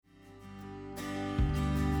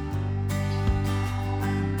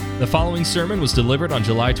The following sermon was delivered on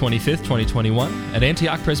July 25th, 2021 at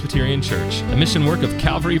Antioch Presbyterian Church, a mission work of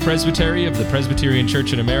Calvary Presbytery of the Presbyterian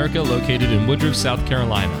Church in America located in Woodruff, South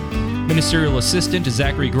Carolina. Ministerial Assistant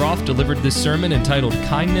Zachary Groff delivered this sermon entitled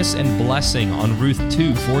Kindness and Blessing on Ruth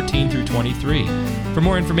 2:14-23. For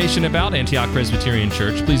more information about Antioch Presbyterian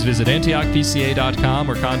Church, please visit antiochpca.com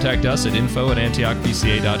or contact us at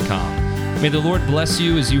info@antiochpca.com. May the Lord bless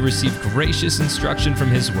you as you receive gracious instruction from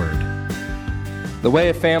His Word. The way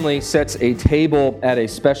a family sets a table at a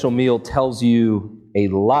special meal tells you a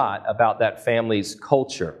lot about that family's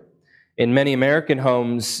culture. In many American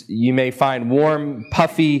homes, you may find warm,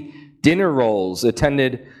 puffy dinner rolls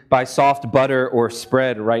attended by soft butter or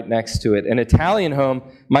spread right next to it. An Italian home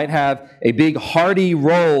might have a big hearty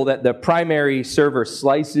roll that the primary server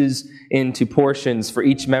slices into portions for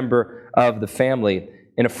each member of the family.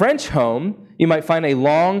 In a French home, you might find a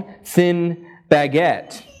long, thin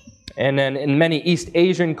baguette. And then in many East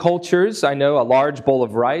Asian cultures, I know a large bowl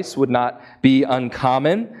of rice would not be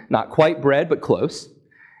uncommon, not quite bread, but close.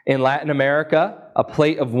 In Latin America, a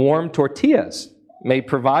plate of warm tortillas may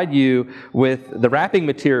provide you with the wrapping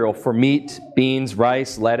material for meat, beans,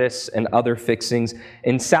 rice, lettuce, and other fixings.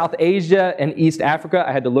 In South Asia and East Africa,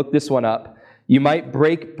 I had to look this one up, you might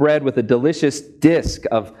break bread with a delicious disc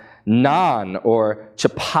of naan or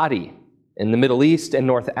chapati. In the Middle East and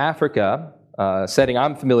North Africa, setting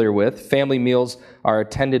I'm familiar with, family meals are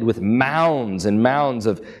attended with mounds and mounds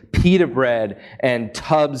of pita bread and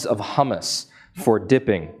tubs of hummus for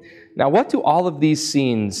dipping. Now, what do all of these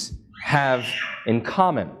scenes have in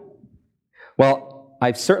common? Well,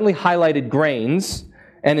 I've certainly highlighted grains,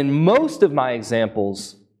 and in most of my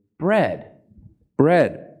examples, bread.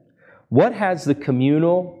 Bread. What has the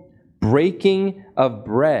communal breaking of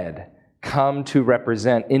bread come to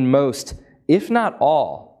represent in most, if not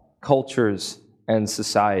all, cultures and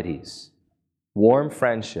societies? Warm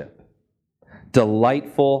friendship,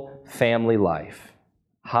 delightful family life,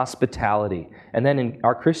 hospitality, and then in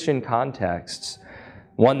our Christian contexts,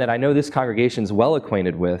 one that I know this congregation is well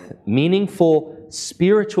acquainted with, meaningful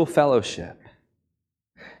spiritual fellowship.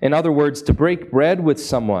 In other words, to break bread with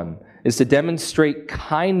someone is to demonstrate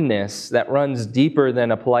kindness that runs deeper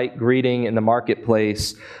than a polite greeting in the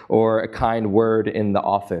marketplace or a kind word in the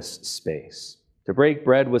office space. To break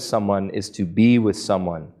bread with someone is to be with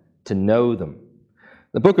someone, to know them.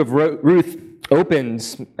 The book of Ruth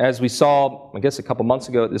opens, as we saw, I guess a couple months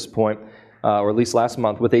ago at this point, or at least last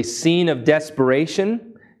month, with a scene of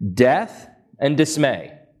desperation, death, and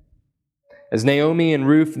dismay. As Naomi and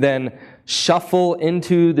Ruth then shuffle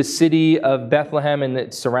into the city of Bethlehem and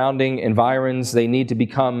its surrounding environs, they need to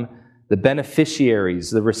become the beneficiaries,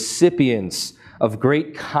 the recipients of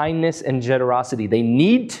great kindness and generosity. They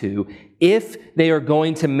need to, if they are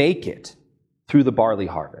going to make it through the barley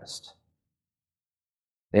harvest.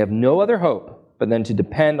 They have no other hope but then to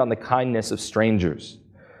depend on the kindness of strangers.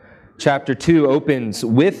 Chapter 2 opens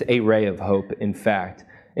with a ray of hope, in fact,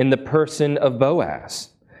 in the person of Boaz,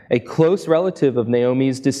 a close relative of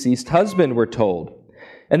Naomi's deceased husband, we're told.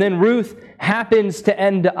 And then Ruth happens to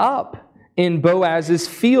end up in Boaz's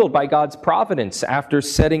field by God's providence after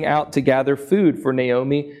setting out to gather food for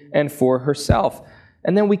Naomi and for herself.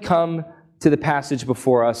 And then we come to the passage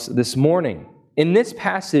before us this morning. In this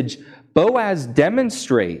passage, Boaz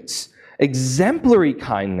demonstrates exemplary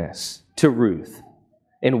kindness to Ruth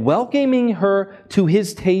in welcoming her to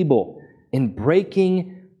his table, in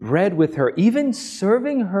breaking bread with her, even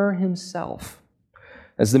serving her himself.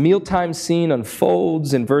 As the mealtime scene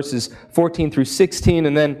unfolds in verses 14 through 16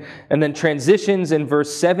 and then transitions in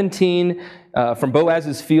verse 17 from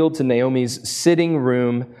Boaz's field to Naomi's sitting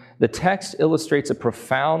room, the text illustrates a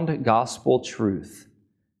profound gospel truth.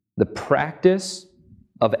 The practice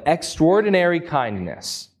of extraordinary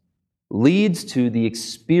kindness leads to the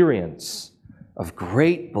experience of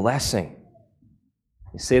great blessing.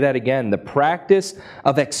 I say that again. The practice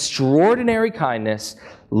of extraordinary kindness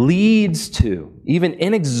leads to, even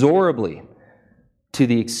inexorably, to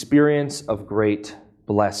the experience of great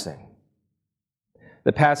blessing.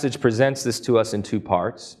 The passage presents this to us in two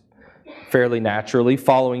parts, fairly naturally,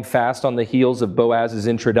 following fast on the heels of Boaz's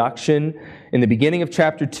introduction. In the beginning of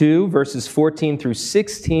chapter 2, verses 14 through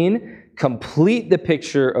 16, complete the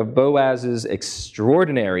picture of Boaz's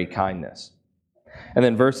extraordinary kindness. And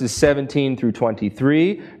then verses 17 through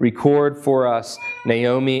 23 record for us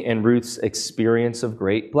Naomi and Ruth's experience of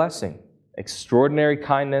great blessing, extraordinary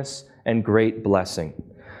kindness and great blessing.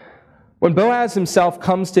 When Boaz himself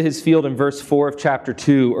comes to his field in verse 4 of chapter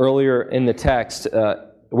 2, earlier in the text,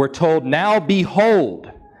 we're told, "Now behold,"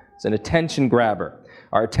 it's an attention grabber,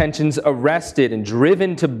 our attention's arrested and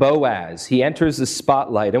driven to Boaz. He enters the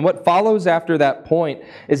spotlight. And what follows after that point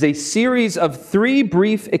is a series of 3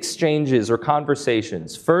 brief exchanges or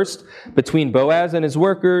conversations. First, between Boaz and his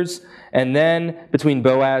workers, and then between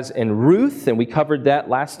Boaz and Ruth. And we covered that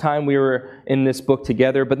last time we were in this book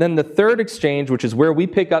together. But then the third exchange, which is where we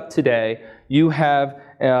pick up today, you have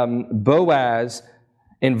Boaz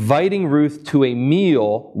inviting Ruth to a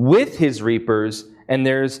meal with his reapers, and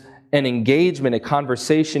there's an engagement, a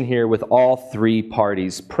conversation here with all 3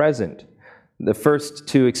 parties present. The first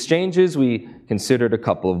 2 exchanges we considered a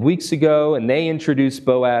couple of weeks ago, and they introduced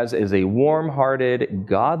Boaz as a warm-hearted,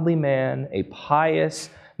 godly man, a pious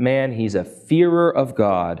man. He's a fearer of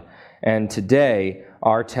God. And today,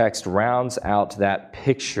 our text rounds out that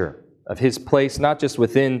picture of his place, not just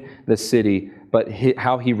within the city, but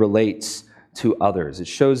how he relates to others. It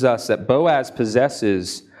shows us that Boaz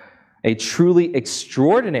possesses a truly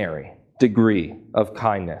extraordinary degree of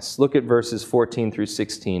kindness. Look at verses 14 through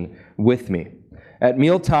 16 with me. At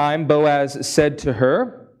mealtime, Boaz said to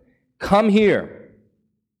her, come here,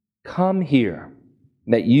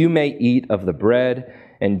 that you may eat of the bread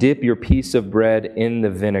and dip your piece of bread in the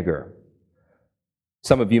vinegar.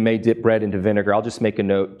 Some of you may dip bread into vinegar. I'll just make a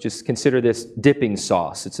note. Just consider this dipping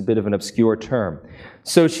sauce. It's a bit of an obscure term.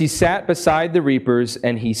 So she sat beside the reapers,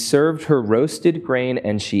 and he served her roasted grain,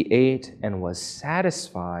 and she ate and was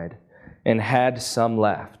satisfied and had some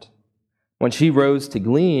left. When she rose to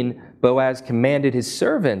glean, Boaz commanded his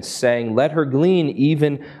servants, saying, let her glean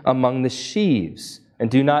even among the sheaves, and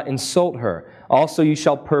do not insult her. Also you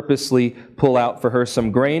shall purposely pull out for her some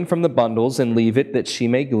grain from the bundles and leave it that she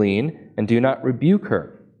may glean, and do not rebuke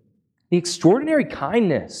her. The extraordinary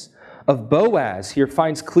kindness of Boaz here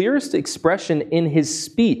finds clearest expression in his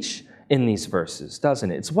speech in these verses,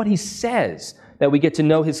 doesn't it? It's what he says that we get to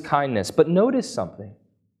know his kindness. But notice something.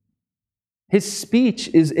 His speech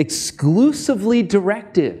is exclusively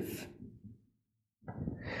directive.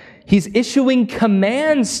 He's issuing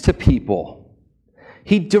commands to people.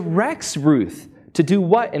 He directs Ruth to do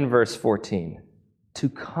what in verse 14? To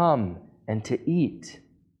come and to eat.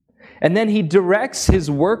 And then he directs his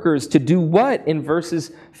workers to do what in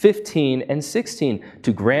verses 15 and 16?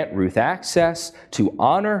 To grant Ruth access, to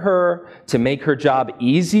honor her, to make her job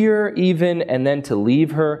easier even, and then to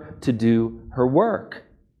leave her to do her work.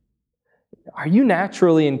 Are you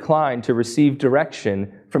naturally inclined to receive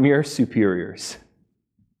direction from your superiors?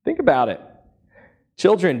 Think about it.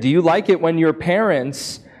 Children, do you like it when your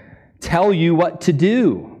parents tell you what to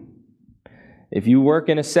do? If you work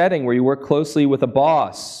in a setting where you work closely with a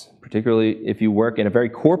boss, particularly if you work in a very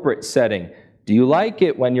corporate setting, do you like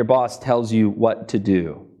it when your boss tells you what to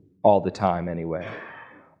do all the time anyway?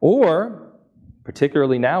 Or,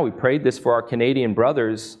 particularly now, we prayed this for our Canadian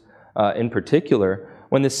brothers in particular,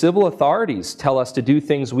 when the civil authorities tell us to do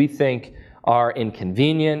things we think are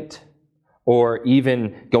inconvenient or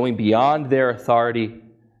even going beyond their authority,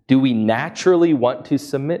 do we naturally want to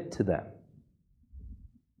submit to them?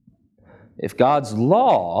 If God's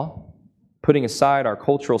law, putting aside our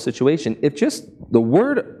cultural situation, if just the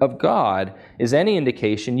Word of God is any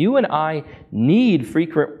indication, you and I need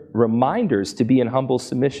frequent reminders to be in humble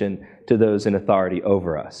submission to those in authority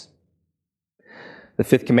over us.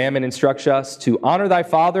 The 5th commandment instructs us to honor thy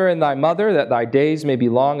father and thy mother, that thy days may be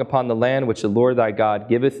long upon the land which the Lord thy God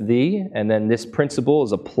giveth thee. And then this principle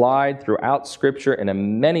is applied throughout Scripture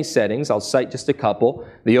in many settings. I'll cite just a couple.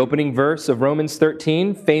 The opening verse of Romans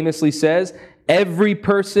 13 famously says, every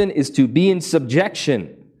person is to be in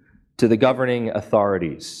subjection to the governing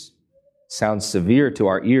authorities. Sounds severe to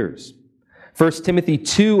our ears. 1 Timothy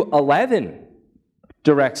 2:11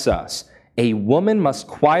 directs us, a woman must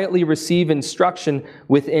quietly receive instruction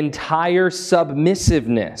with entire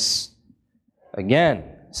submissiveness. Again,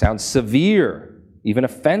 sounds severe, even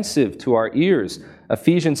offensive to our ears.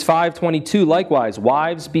 Ephesians 5:22, likewise,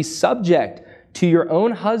 wives, be subject to your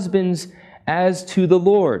own husbands as to the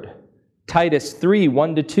Lord. Titus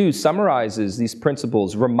 3:1-2 summarizes these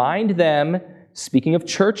principles. Remind them, speaking of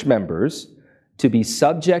church members, to be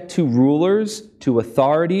subject to rulers, to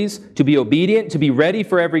authorities, to be obedient, to be ready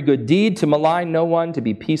for every good deed, to malign no one, to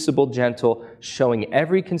be peaceable, gentle, showing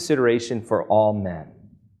every consideration for all men.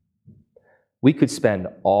 We could spend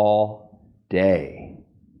all day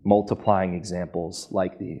multiplying examples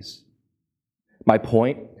like these. My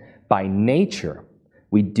point, by nature,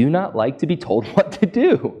 we do not like to be told what to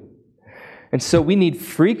do. And so we need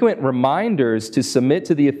frequent reminders to submit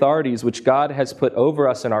to the authorities which God has put over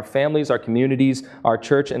us in our families, our communities, our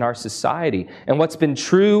church, and our society. And what's been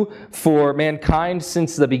true for mankind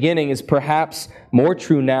since the beginning is perhaps more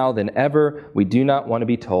true now than ever. We do not want to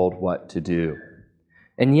be told what to do.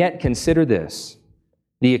 And yet, consider this.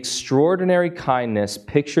 The extraordinary kindness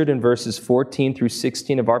pictured in verses 14 through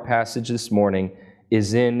 16 of our passage this morning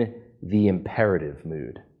is in the imperative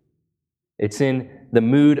mood. It's in the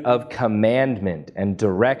mood of commandment and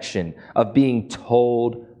direction, of being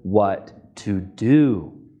told what to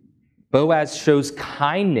do. Boaz shows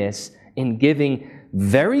kindness in giving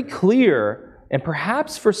very clear, and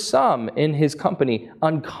perhaps for some in his company,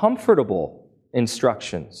 uncomfortable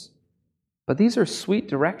instructions. But these are sweet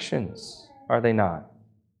directions, are they not?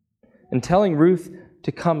 In telling Ruth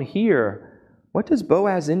to come here, what does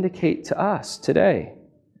Boaz indicate to us today?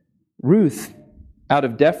 Ruth, out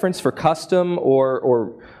of deference for custom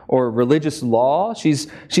or religious law, she's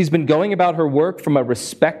been going about her work from a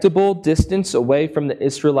respectable distance away from the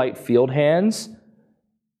Israelite field hands.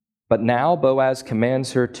 But now Boaz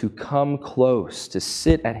commands her to come close, to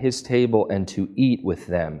sit at his table and to eat with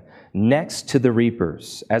them, next to the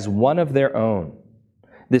reapers, as one of their own.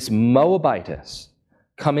 This Moabitess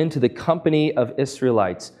come into the company of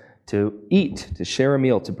Israelites to eat, to share a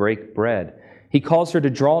meal, to break bread. He calls her to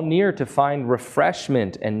draw near to find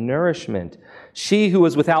refreshment and nourishment. She who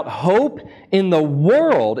is without hope in the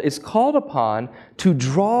world is called upon to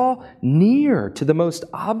draw near to the most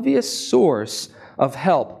obvious source of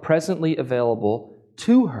help presently available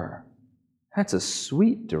to her. That's a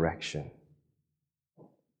sweet direction.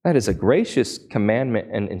 That is a gracious commandment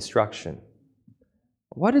and instruction.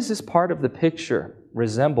 What does this part of the picture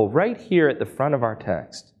resemble right here at the front of our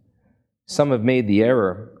text? Some have made the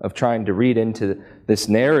error of trying to read into this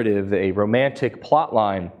narrative a romantic plot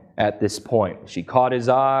line at this point. She caught his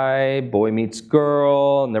eye, boy meets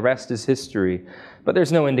girl, and the rest is history. But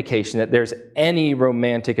there's no indication that there's any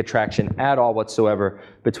romantic attraction at all whatsoever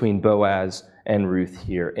between Boaz and Ruth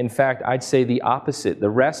here. In fact, I'd say the opposite.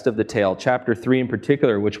 The rest of the tale, chapter 3 in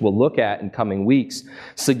particular, which we'll look at in coming weeks,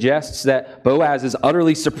 suggests that Boaz is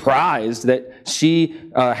utterly surprised that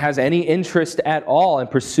she has any interest at all in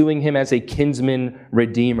pursuing him as a kinsman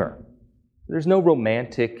redeemer. There's no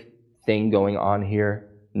romantic thing going on here.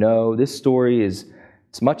 No, this story it's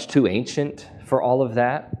much too ancient for all of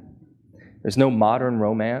that. There's no modern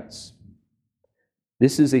romance.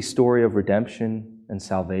 This is a story of redemption and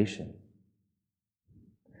salvation.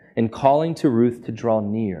 In calling to Ruth to draw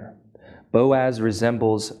near, Boaz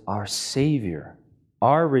resembles our Savior,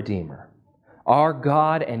 our Redeemer, our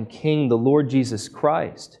God and King, the Lord Jesus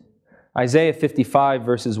Christ. Isaiah 55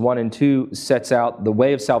 verses 1 and 2 sets out the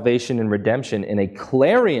way of salvation and redemption in a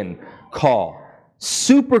clarion call,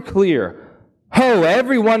 super clear. Ho,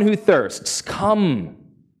 everyone who thirsts, come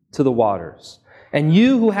to the waters. And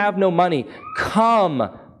you who have no money,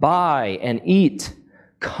 come, buy and eat.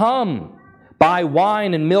 Come, buy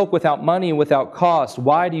wine and milk without money and without cost.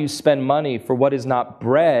 Why do you spend money for what is not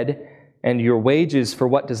bread, and your wages for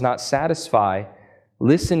what does not satisfy?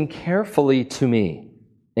 Listen carefully to me,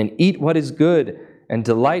 and eat what is good, and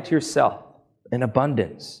delight yourself in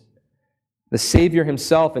abundance. The Savior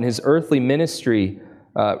himself in his earthly ministry,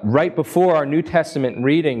 right before our New Testament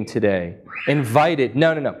reading today,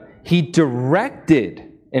 he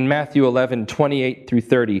directed in Matthew 11, 28 through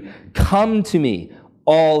 30, come to me,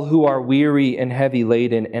 all who are weary and heavy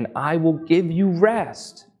laden, and I will give you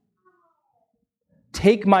rest.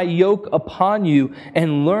 Take my yoke upon you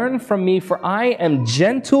and learn from me, for I am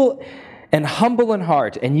gentle and humble in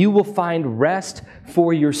heart, and you will find rest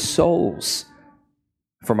for your souls.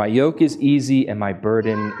 For my yoke is easy and my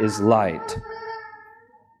burden is light.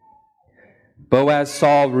 Boaz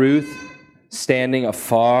saw Ruth standing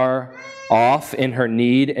afar off in her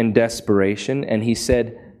need and desperation, and he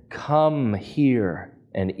said, come here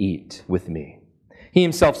and eat with me. He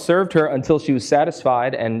himself served her until she was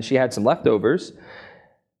satisfied and she had some leftovers.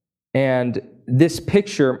 And this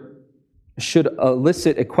picture should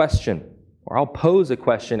elicit a question, or I'll pose a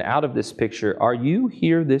question out of this picture. Are you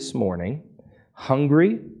here this morning,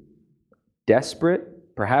 hungry,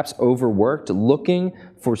 desperate, perhaps overworked, looking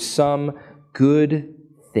for some good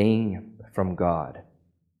thing from God?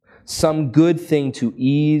 Some good thing to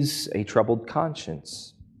ease a troubled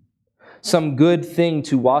conscience. Some good thing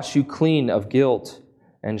to wash you clean of guilt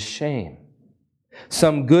and shame.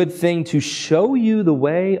 Some good thing to show you the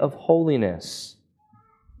way of holiness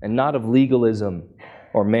and not of legalism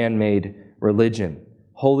or man-made religion.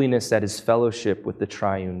 Holiness that is fellowship with the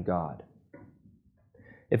triune God.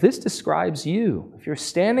 If this describes you, if you're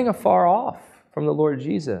standing afar off from the Lord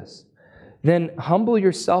Jesus, then humble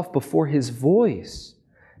yourself before his voice.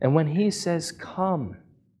 And when he says, come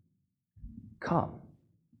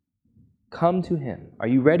to him. Are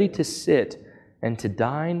you ready to sit and to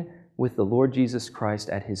dine with the Lord Jesus Christ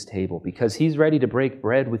at his table? Because he's ready to break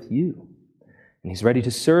bread with you. And he's ready to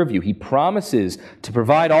serve you. He promises to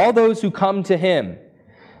provide all those who come to him.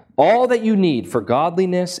 all that you need for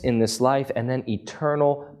godliness in this life, and then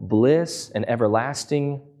eternal bliss and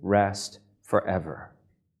everlasting rest forever.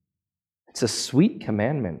 It's a sweet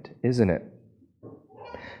commandment, isn't it?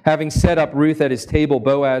 Having set up Ruth at his table,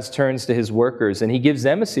 Boaz turns to his workers, and he gives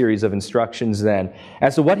them a series of instructions then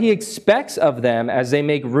as to what he expects of them as they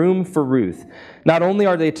make room for Ruth. Not only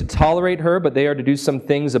are they to tolerate her, but they are to do some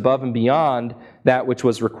things above and beyond that which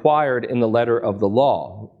was required in the letter of the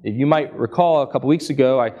law. If you might recall, a couple weeks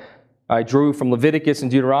ago, I drew from Leviticus and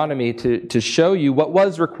Deuteronomy to show you what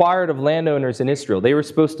was required of landowners in Israel. They were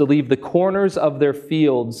supposed to leave the corners of their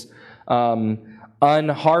fields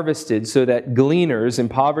unharvested so that gleaners,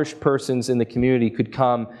 impoverished persons in the community, could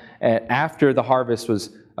come after the harvest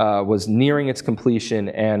was nearing its completion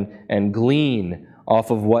and glean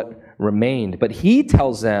off of what remained. But he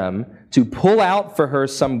tells them to pull out for her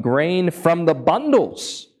some grain from the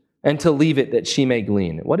bundles and to leave it that she may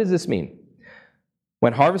glean. What does this mean?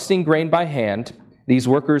 When harvesting grain by hand, these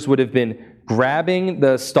workers would have been grabbing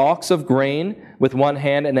the stalks of grain with one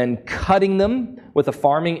hand and then cutting them with a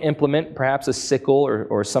farming implement, perhaps a sickle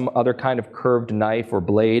or some other kind of curved knife or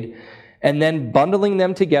blade, and then bundling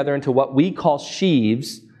them together into what we call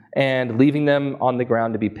sheaves and leaving them on the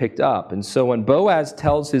ground to be picked up. And so when Boaz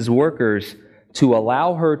tells his workers to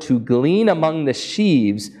allow her to glean among the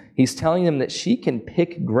sheaves, he's telling them that she can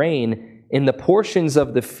pick grain in the portions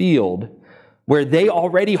of the field where they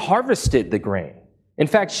already harvested the grain. In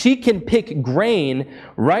fact, she can pick grain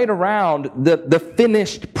right around the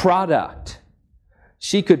finished product.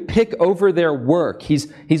 She could pick over their work. He's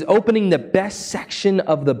opening the best section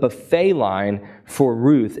of the buffet line for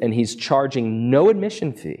Ruth, and he's charging no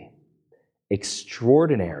admission fee.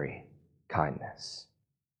 Extraordinary kindness.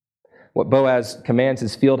 What Boaz commands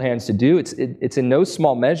his field hands to do, it's in no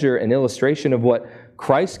small measure an illustration of what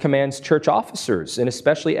Christ commands church officers, and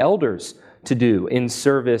especially elders, to do in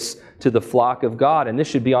service to the flock of God. And this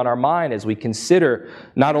should be on our mind as we consider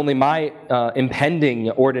not only my impending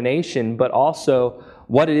ordination, but also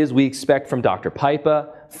what it is we expect from Dr. Pipa,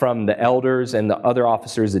 from the elders and the other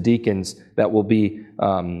officers, the deacons, that will be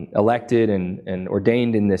elected and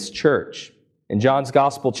ordained in this church. In John's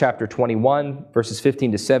Gospel, chapter 21, verses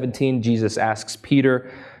 15 to 17, Jesus asks Peter,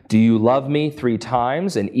 "Do you love me?" 3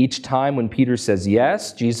 times. And each time when Peter says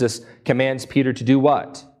yes, Jesus commands Peter to do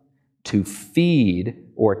what? To feed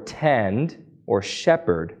or tend or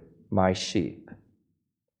shepherd my sheep.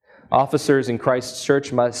 Officers in Christ's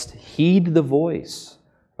church must heed the voice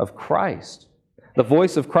of Christ, the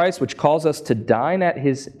voice of Christ which calls us to dine at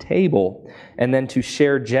his table and then to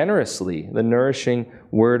share generously the nourishing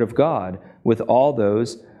word of God with all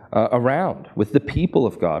those around, with the people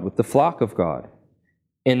of God, with the flock of God.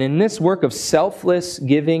 And in this work of selfless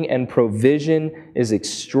giving and provision is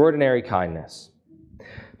extraordinary kindness.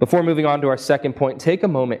 Before moving on to our second point, take a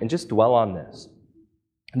moment and just dwell on this.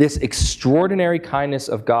 This extraordinary kindness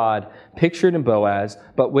of God pictured in Boaz,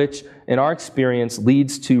 but which in our experience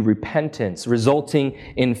leads to repentance, resulting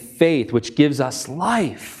in faith, which gives us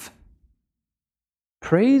life.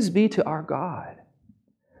 Praise be to our God,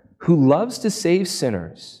 who loves to save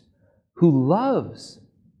sinners, who loves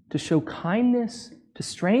to show kindness to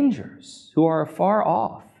strangers who are afar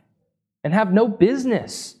off and have no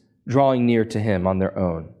business drawing near to him on their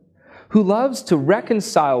own, who loves to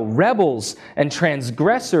reconcile rebels and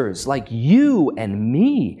transgressors like you and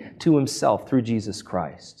me to himself through Jesus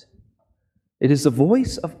Christ. It is the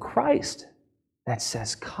voice of Christ that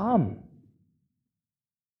says, "Come."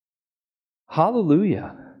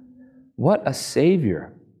 Hallelujah. What a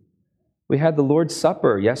Savior. We had the Lord's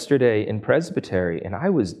Supper yesterday in Presbytery, and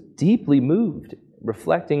I was deeply moved,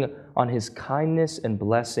 reflecting on his kindness and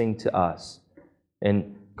blessing to us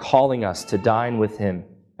and calling us to dine with him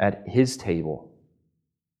at his table.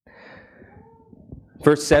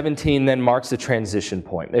 Verse 17 then marks a transition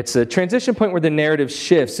point. It's a transition point where the narrative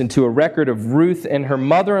shifts into a record of Ruth and her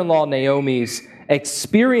mother-in-law Naomi's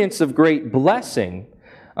experience of great blessing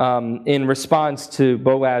in response to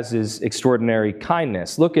Boaz's extraordinary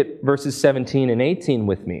kindness. Look at verses 17 and 18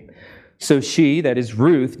 with me. "So she," that is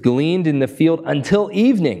Ruth, "gleaned in the field until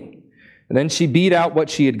evening. And then she beat out what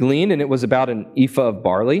she had gleaned, and it was about an ephah of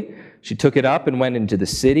barley. She took it up and went into the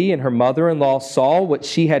city, and her mother-in-law saw what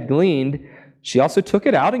she had gleaned. She also took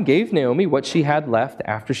it out and gave Naomi what she had left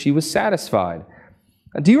after she was satisfied."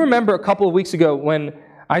 Do you remember a couple of weeks ago when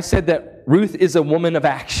I said that Ruth is a woman of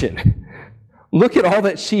action? Look at all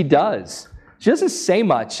that she does. She doesn't say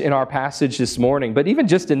much in our passage this morning, but even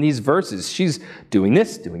just in these verses, she's doing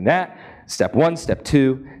this, doing that. Step 1, step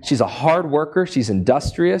 2. She's a hard worker. She's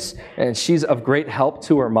industrious, and she's of great help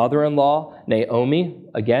to her mother-in-law, Naomi,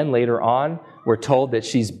 again, later on, we're told that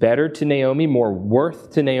she's better to Naomi, more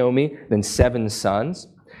worth to Naomi than 7 sons.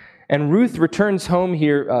 And Ruth returns home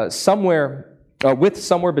here with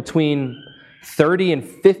somewhere between 30 and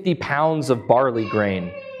 50 pounds of barley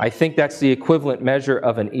grain. I think that's the equivalent measure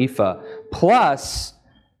of an ephah. Plus,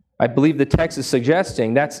 I believe the text is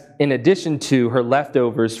suggesting that's in addition to her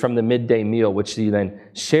leftovers from the midday meal, which she then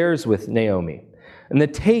shares with Naomi. And the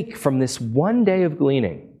take from this one day of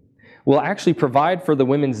gleaning will actually provide for the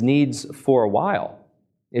women's needs for a while.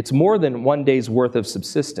 It's more than one day's worth of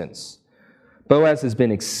subsistence. Boaz has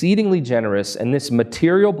been exceedingly generous, and this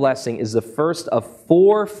material blessing is the first of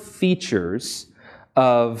 4 features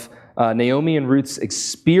of Naomi and Ruth's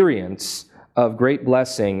experience of great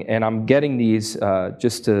blessing. And I'm getting these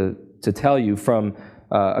just to tell you from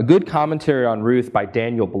a good commentary on Ruth by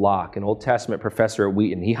Daniel Block, an Old Testament professor at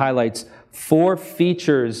Wheaton. He highlights 4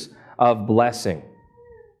 features of blessing.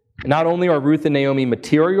 Not only are Ruth and Naomi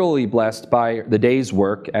materially blessed by the day's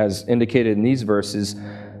work, as indicated in these verses,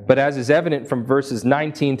 but as is evident from verses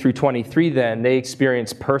 19 through 23, then, they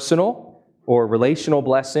experience personal or relational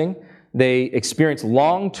blessing, they experience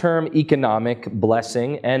long-term economic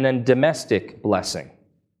blessing, and then domestic blessing.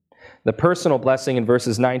 The personal blessing in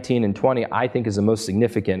verses 19 and 20, I think, is the most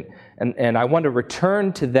significant, and I want to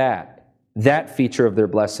return to that feature of their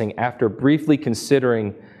blessing after briefly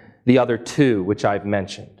considering the other 2, which I've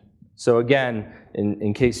mentioned. So again,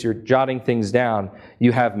 in case you're jotting things down,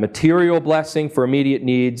 you have material blessing for immediate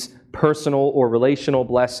needs, personal or relational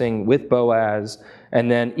blessing with Boaz, and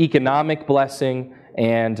then economic blessing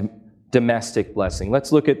and domestic blessing.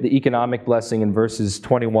 Let's look at the economic blessing in verses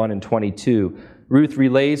 21 and 22. Ruth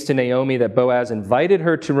relays to Naomi that Boaz invited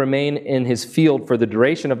her to remain in his field for the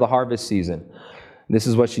duration of the harvest season. This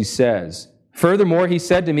is what she says. "Furthermore, he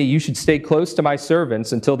said to me, 'You should stay close to my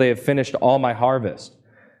servants until they have finished all my harvest.'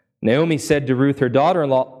 Naomi said to Ruth, her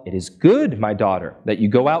daughter-in-law, 'It is good, my daughter, that you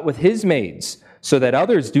go out with his maids, so that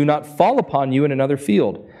others do not fall upon you in another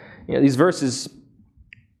field.'" These verses,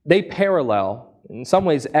 they parallel, in some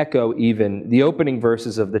ways echo even, the opening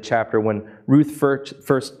verses of the chapter when Ruth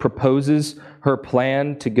first proposes her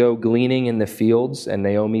plan to go gleaning in the fields, and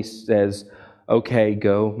Naomi says, "Okay,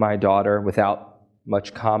 go, my daughter," without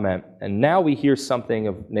much comment. And now we hear something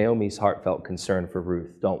of Naomi's heartfelt concern for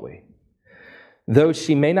Ruth, don't we? Though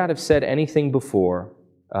she may not have said anything before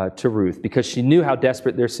to Ruth, because she knew how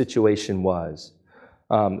desperate their situation was,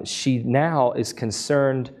 she now is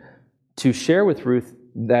concerned to share with Ruth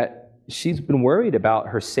that she's been worried about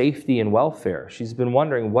her safety and welfare. She's been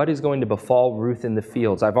wondering what is going to befall Ruth in the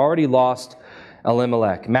fields. "I've already lost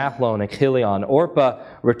Elimelech, Mahlon, and Chilion. Orpah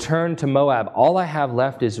returned to Moab. All I have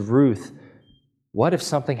left is Ruth. What if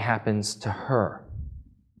something happens to her?"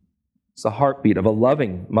 It's the heartbeat of a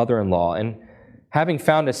loving mother-in-law. And having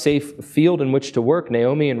found a safe field in which to work,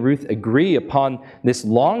 Naomi and Ruth agree upon this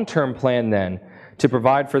long-term plan then to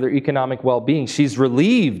provide for their economic well-being. She's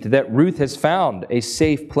relieved that Ruth has found a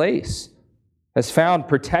safe place, has found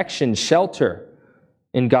protection, shelter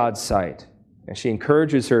in God's sight. And she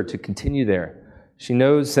encourages her to continue there. She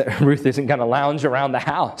knows that Ruth isn't going to lounge around the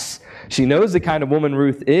house. She knows the kind of woman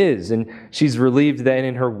Ruth is, and she's relieved that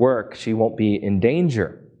in her work she won't be in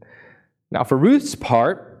danger. Now, for Ruth's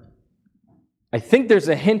part, I think there's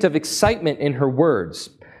a hint of excitement in her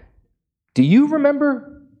words. Do you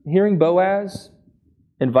remember hearing Boaz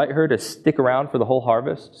invite her to stick around for the whole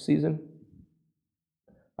harvest season?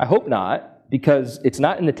 I hope not, because it's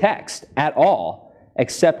not in the text at all,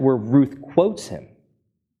 except where Ruth quotes him.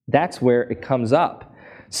 That's where it comes up.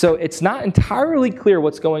 So it's not entirely clear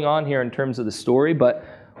what's going on here in terms of the story, but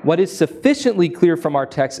what is sufficiently clear from our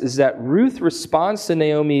text is that Ruth responds to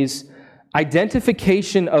Naomi's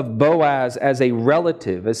identification of Boaz as a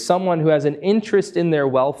relative, as someone who has an interest in their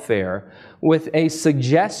welfare, with a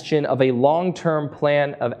suggestion of a long-term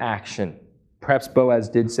plan of action. Perhaps Boaz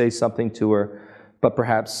did say something to her, but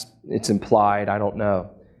perhaps it's implied, I don't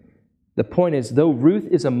know. The point is, though Ruth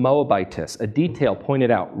is a Moabitess, a detail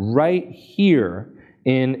pointed out right here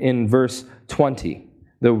in verse 20,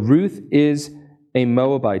 though Ruth is a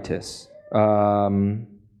Moabitess, in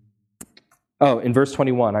verse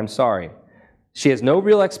 21, I'm sorry. She has no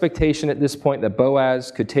real expectation at this point that Boaz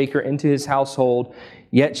could take her into his household,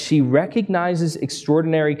 yet she recognizes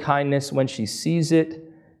extraordinary kindness when she sees it,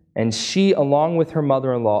 and she, along with her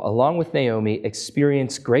mother-in-law, along with Naomi,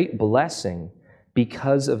 experience great blessing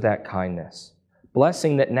because of that kindness.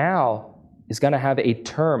 Blessing that now is going to have a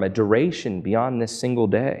term, a duration beyond this single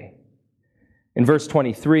day. In verse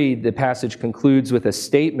 23, the passage concludes with a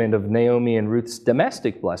statement of Naomi and Ruth's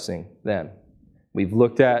domestic blessing then. We've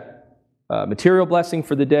looked at material blessing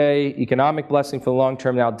for the day, economic blessing for the long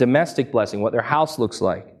term, now domestic blessing, what their house looks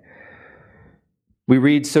like. We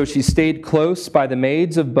read, "So she stayed close by the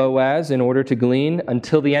maids of Boaz in order to glean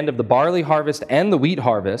until the end of the barley harvest and the wheat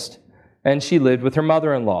harvest, and she lived with her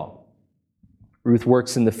mother-in-law." Ruth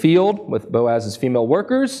works in the field with Boaz's female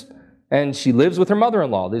workers, and she lives with her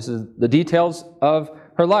mother-in-law. This is the details of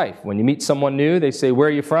her life. When you meet someone new, they say, "Where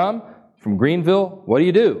are you from?" "From Greenville." "What do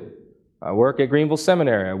you do?" "I work at Greenville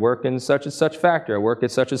Seminary. I work in such and such factory. I work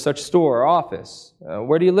at such and such store or office."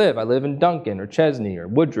 "Where do you live?" "I live in Duncan or Chesney or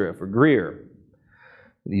Woodruff or Greer."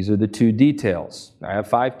 These are the two details. "I have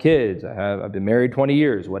 5 kids. I've been married 20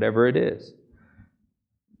 years," whatever it is.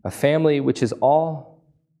 A family which has all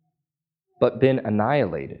but been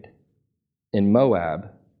annihilated in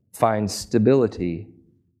Moab finds stability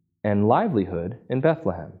and livelihood in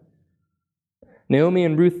Bethlehem. Naomi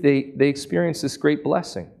and Ruth, they experience this great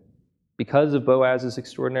blessing because of Boaz's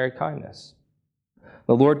extraordinary kindness.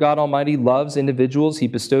 The Lord God Almighty loves individuals. He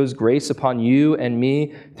bestows grace upon you and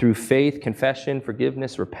me through faith, confession,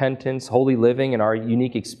 forgiveness, repentance, holy living, and our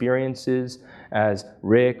unique experiences as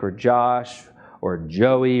Rick or Josh or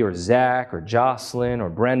Joey or Zach or Jocelyn or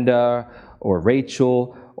Brenda or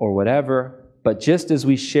Rachel or whatever. But just as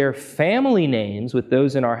we share family names with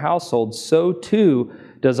those in our household, so too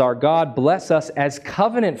does our God bless us as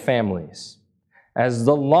covenant families, as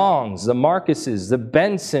the Longs, the Marcuses, the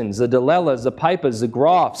Bensons, the Delellas, the Pipas, the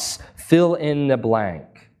Groffs, fill in the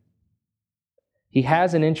blank. He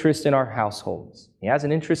has an interest in our households. He has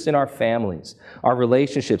an interest in our families, our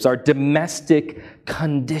relationships, our domestic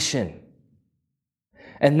condition.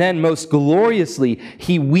 And then most gloriously,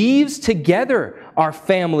 he weaves together our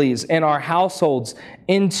families and our households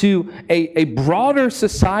into a broader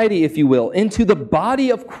society, if you will, into the body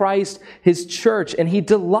of Christ, his church. And he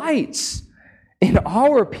delights in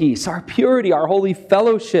our peace, our purity, our holy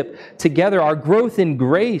fellowship together, our growth in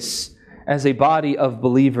grace as a body of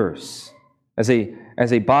believers, as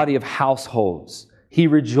a body of households. He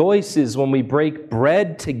rejoices when we break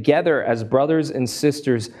bread together as brothers and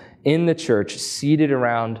sisters in the church, seated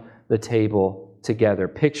around the table together,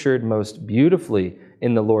 pictured most beautifully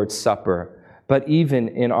in the Lord's Supper, but even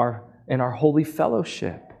in our holy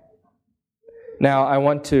fellowship. Now, I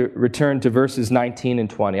want to return to verses 19 and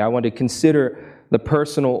 20. I want to consider the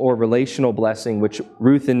personal or relational blessing which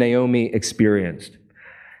Ruth and Naomi experienced.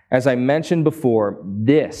 As I mentioned before,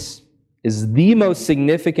 this is the most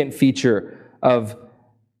significant feature of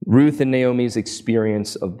Ruth and Naomi's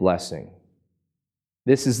experience of blessing.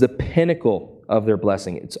 This is the pinnacle of their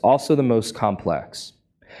blessing. It's also the most complex.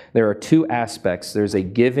 There are 2 aspects. There's a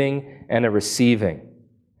giving and a receiving.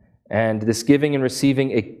 And this giving and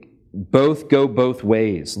receiving, both go both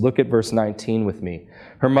ways. Look at verse 19 with me.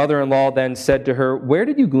 Her mother-in-law then said to her, "Where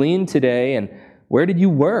did you glean today, and where did you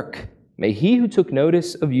work? May he who took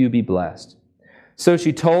notice of you be blessed." So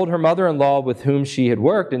she told her mother-in-law with whom she had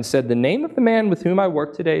worked and said, "The name of the man with whom I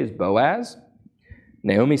work today is Boaz."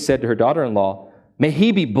 Naomi said to her daughter-in-law, "May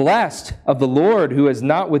he be blessed of the Lord, who has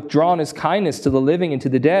not withdrawn his kindness to the living and to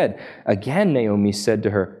the dead." Again, Naomi said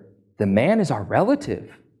to her, "The man is our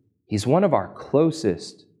relative. He's one of our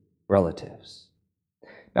closest relatives."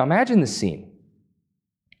 Now imagine the scene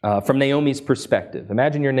from Naomi's perspective.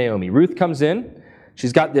 Imagine you're Naomi. Ruth comes in.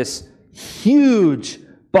 She's got this huge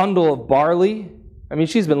bundle of barley. I mean,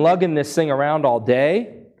 she's been lugging this thing around all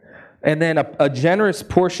day. And then a generous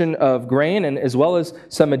portion of grain, and as well as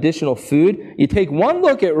some additional food. You take one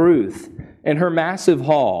look at Ruth and her massive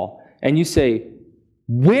haul, and you say,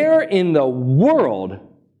 where in the world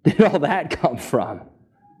did all that come from?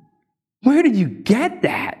 Where did you get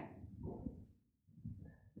that?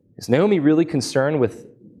 Is Naomi really concerned with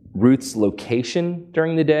Ruth's location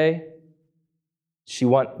during the day? Does she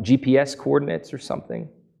want GPS coordinates or something?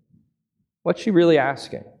 What's she really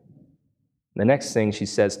asking? The next thing she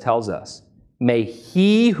says tells us, "May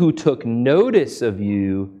he who took notice of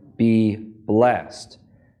you be blessed."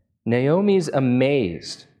 Naomi's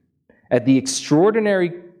amazed at the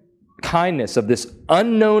extraordinary kindness of this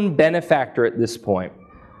unknown benefactor at this point,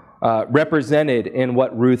 represented in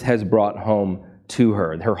what Ruth has brought home to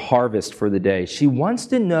her harvest for the day. She wants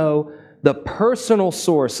to know the personal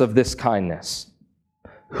source of this kindness.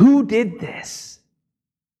 Who did this?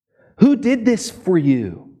 Who did this for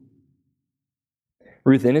you?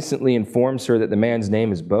 Ruth innocently informs her that the man's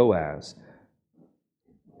name is Boaz.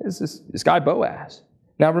 This guy Boaz.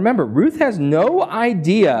 Now remember, Ruth has no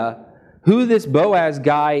idea who this Boaz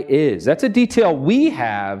guy is. That's a detail we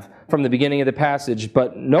have from the beginning of the passage,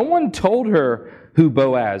 but no one told her who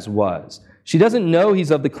Boaz was. She doesn't know he's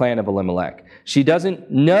of the clan of Elimelech. She doesn't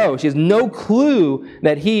know, she has no clue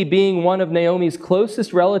that he, being one of Naomi's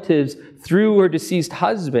closest relatives through her deceased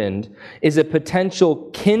husband, is a potential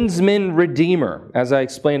kinsman redeemer, as I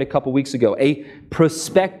explained a couple weeks ago, a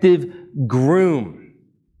prospective groom.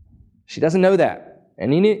 She doesn't know that.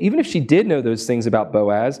 And even if she did know those things about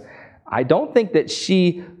Boaz, I don't think that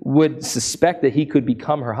she would suspect that he could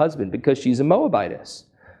become her husband because she's a Moabitess.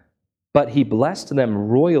 But he blessed them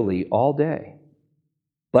royally all day.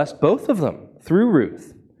 Blessed both of them through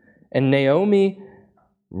Ruth. And Naomi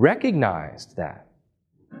recognized that.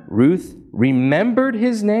 Ruth remembered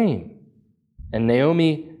his name. And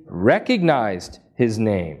Naomi recognized his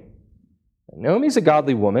name. Naomi's a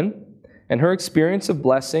godly woman, and her experience of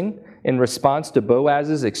blessing in response to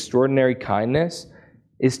Boaz's extraordinary kindness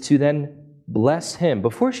is to then bless him.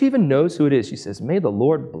 Before she even knows who it is, she says, "May the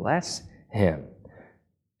Lord bless him."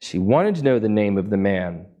 She wanted to know the name of the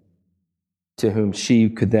man to whom she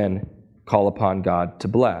could then call upon God to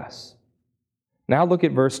bless. Now look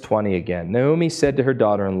at verse 20 again. Naomi said to her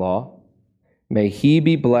daughter-in-law, "May he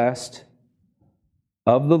be blessed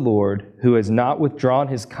of the Lord, who has not withdrawn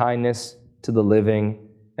his kindness to the living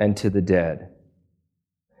and to the dead."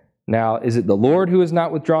 Now, is it the Lord who has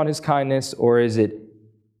not withdrawn his kindness, or is it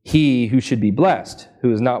he who should be blessed who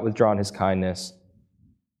has not withdrawn his kindness?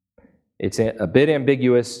 It's a bit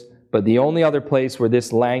ambiguous, but the only other place where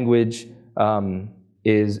this language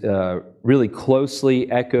is really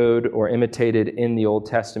closely echoed or imitated in the Old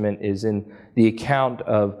Testament is in the account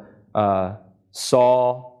of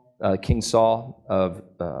Saul, King Saul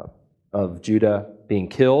of Judah being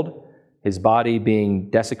killed, his body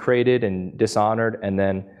being desecrated and dishonored, and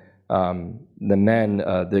then the men,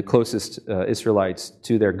 the closest Israelites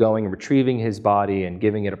to their going and retrieving his body and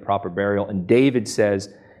giving it a proper burial. And David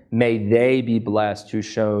says, "May they be blessed who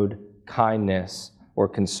showed kindness or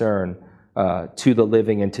concern to the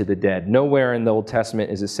living and to the dead." Nowhere in the Old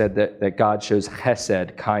Testament is it said that God shows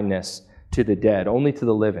chesed, kindness, to the dead, only to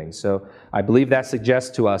the living. So I believe that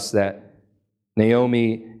suggests to us that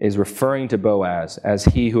Naomi is referring to Boaz as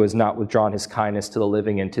he who has not withdrawn his kindness to the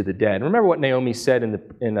living and to the dead. Remember what Naomi said in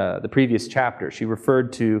the previous chapter. She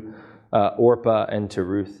referred to Orpah and to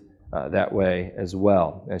Ruth that way as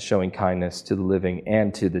well, as showing kindness to the living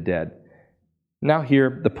and to the dead. Now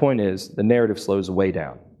here, the point is, the narrative slows way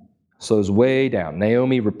down. Slows way down.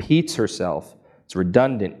 Naomi repeats herself. It's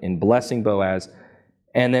redundant in blessing Boaz,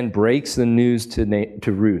 and then breaks the news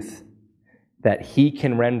to Ruth that he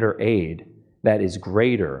can render aid that is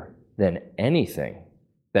greater than anything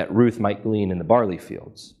that Ruth might glean in the barley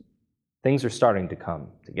fields. Things are starting to come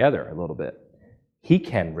together a little bit. He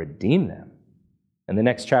can redeem them. And the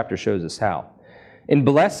next chapter shows us how. In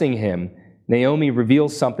blessing him, Naomi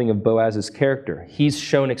reveals something of Boaz's character. He's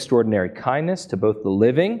shown extraordinary kindness to both the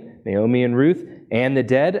living, Naomi and Ruth, and the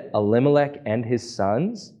dead, Elimelech and his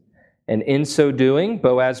sons. And in so doing,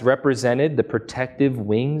 Boaz represented the protective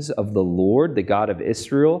wings of the Lord, the God of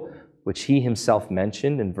Israel, which he himself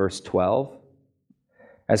mentioned in verse 12.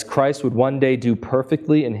 As Christ would one day do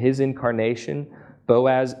perfectly in his incarnation,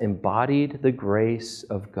 Boaz embodied the grace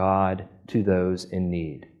of God to those in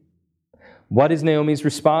need. What is Naomi's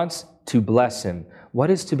response? To bless him. What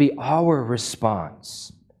is to be our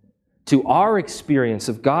response to our experience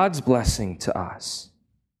of God's blessing to us?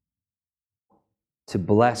 To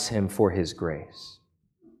bless him for his grace.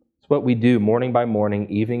 It's what we do morning by morning,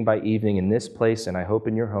 evening by evening in this place, and I hope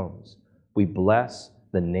in your homes. We bless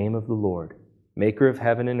the name of the Lord, maker of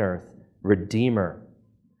heaven and earth, redeemer,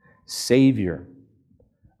 savior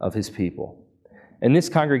of his people. In this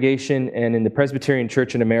congregation and in the Presbyterian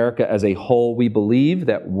Church in America as a whole, we believe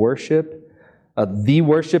that worship, the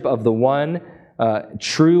worship of the one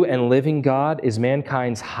true and living God, is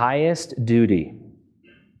mankind's highest duty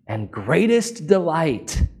and greatest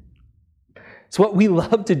delight. It's what we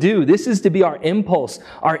love to do. This is to be our impulse,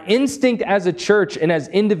 our instinct as a church and as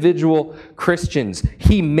individual Christians.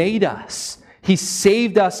 He made us. He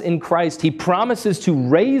saved us in Christ. He promises to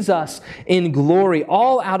raise us in glory,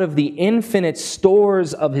 all out of the infinite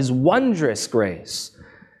stores of his wondrous grace.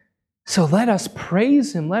 So let us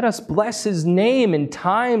praise him. Let us bless his name in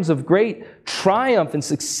times of great triumph and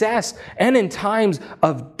success, and in times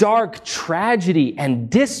of dark tragedy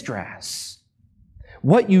and distress.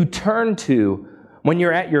 What you turn to when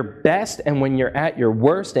you're at your best and when you're at your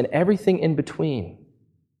worst and everything in between.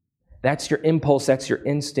 That's your impulse, that's your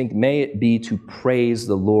instinct. May it be to praise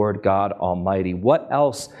the Lord God Almighty. What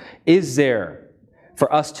else is there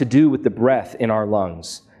for us to do with the breath in our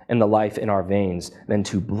lungs and the life in our veins than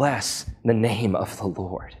to bless the name of the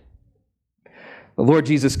Lord? The Lord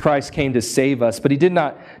Jesus Christ came to save us, but he did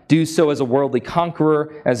not do so as a worldly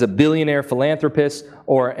conqueror, as a billionaire philanthropist,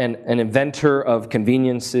 or an inventor of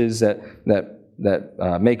conveniences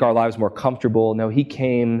that make our lives more comfortable. No, he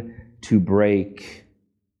came to break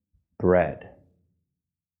bread.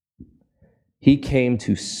 He came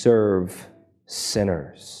to serve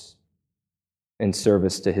sinners in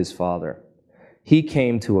service to his Father. He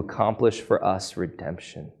came to accomplish for us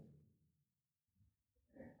redemption.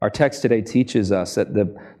 Our text today teaches us that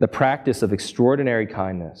the practice of extraordinary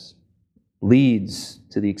kindness leads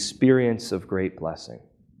to the experience of great blessing.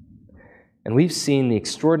 And we've seen the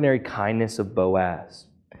extraordinary kindness of Boaz,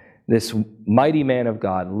 this mighty man of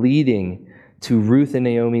God, leading to Ruth and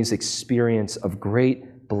Naomi's experience of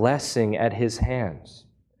great blessing at his hands.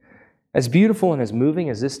 As beautiful and as moving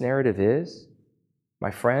as this narrative is, my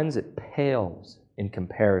friends, it pales in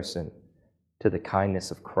comparison to the kindness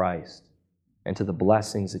of Christ and to the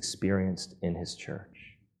blessings experienced in his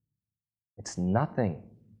church. It's nothing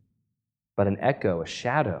but an echo, a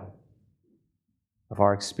shadow of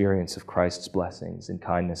our experience of Christ's blessings and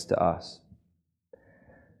kindness to us.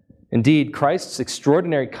 Indeed, Christ's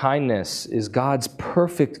extraordinary kindness is God's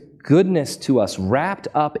perfect goodness to us, wrapped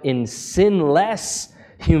up in sinless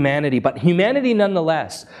humanity, but humanity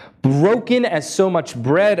nonetheless, broken as so much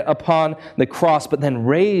bread upon the cross, but then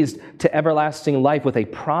raised to everlasting life with a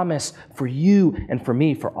promise for you and for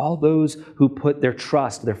me, for all those who put their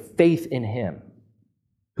trust, their faith in him,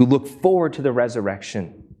 who look forward to the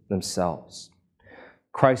resurrection themselves.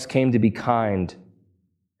 Christ came to be kind,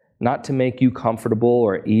 not to make you comfortable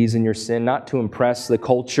or ease in your sin, not to impress the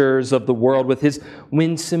cultures of the world with his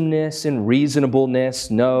winsomeness and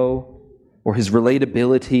reasonableness, no, or his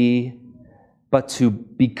relatability, but to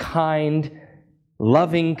be kind,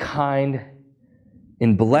 loving kind,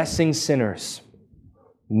 in blessing sinners,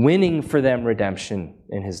 winning for them redemption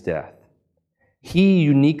in his death. He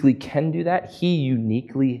uniquely can do that. He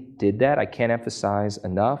uniquely did that. I can't emphasize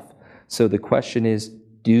enough. So the question is,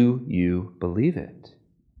 do you believe it?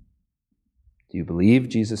 Do you believe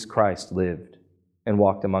Jesus Christ lived and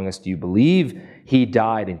walked among us? Do you believe he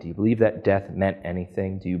died? And do you believe that death meant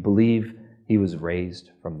anything? Do you believe he was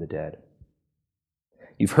raised from the dead?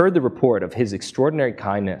 You've heard the report of his extraordinary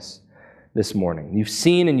kindness this morning. You've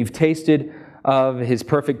seen and you've tasted of his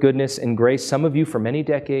perfect goodness and grace, some of you for many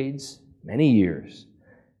decades, many years.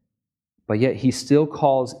 But yet he still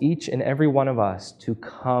calls each and every one of us to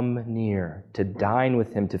come near, to dine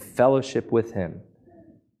with him, to fellowship with him.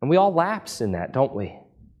 And we all lapse in that, don't we?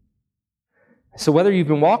 So whether you've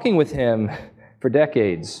been walking with him for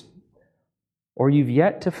decades, or you've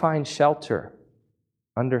yet to find shelter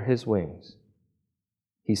under his wings,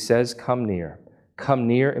 he says, come near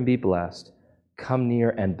and be blessed. Come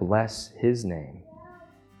near and bless his name.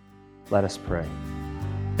 Let us pray.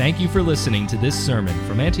 Thank you for listening to this sermon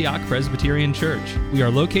from Antioch Presbyterian Church. We are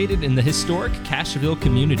located in the historic Cashville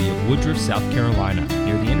community of Woodruff, South Carolina,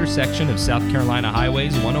 near the intersection of South Carolina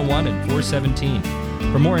Highways 101 and 417.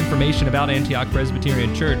 For more information about Antioch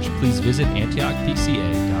Presbyterian Church, please visit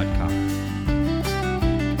antiochpca.com.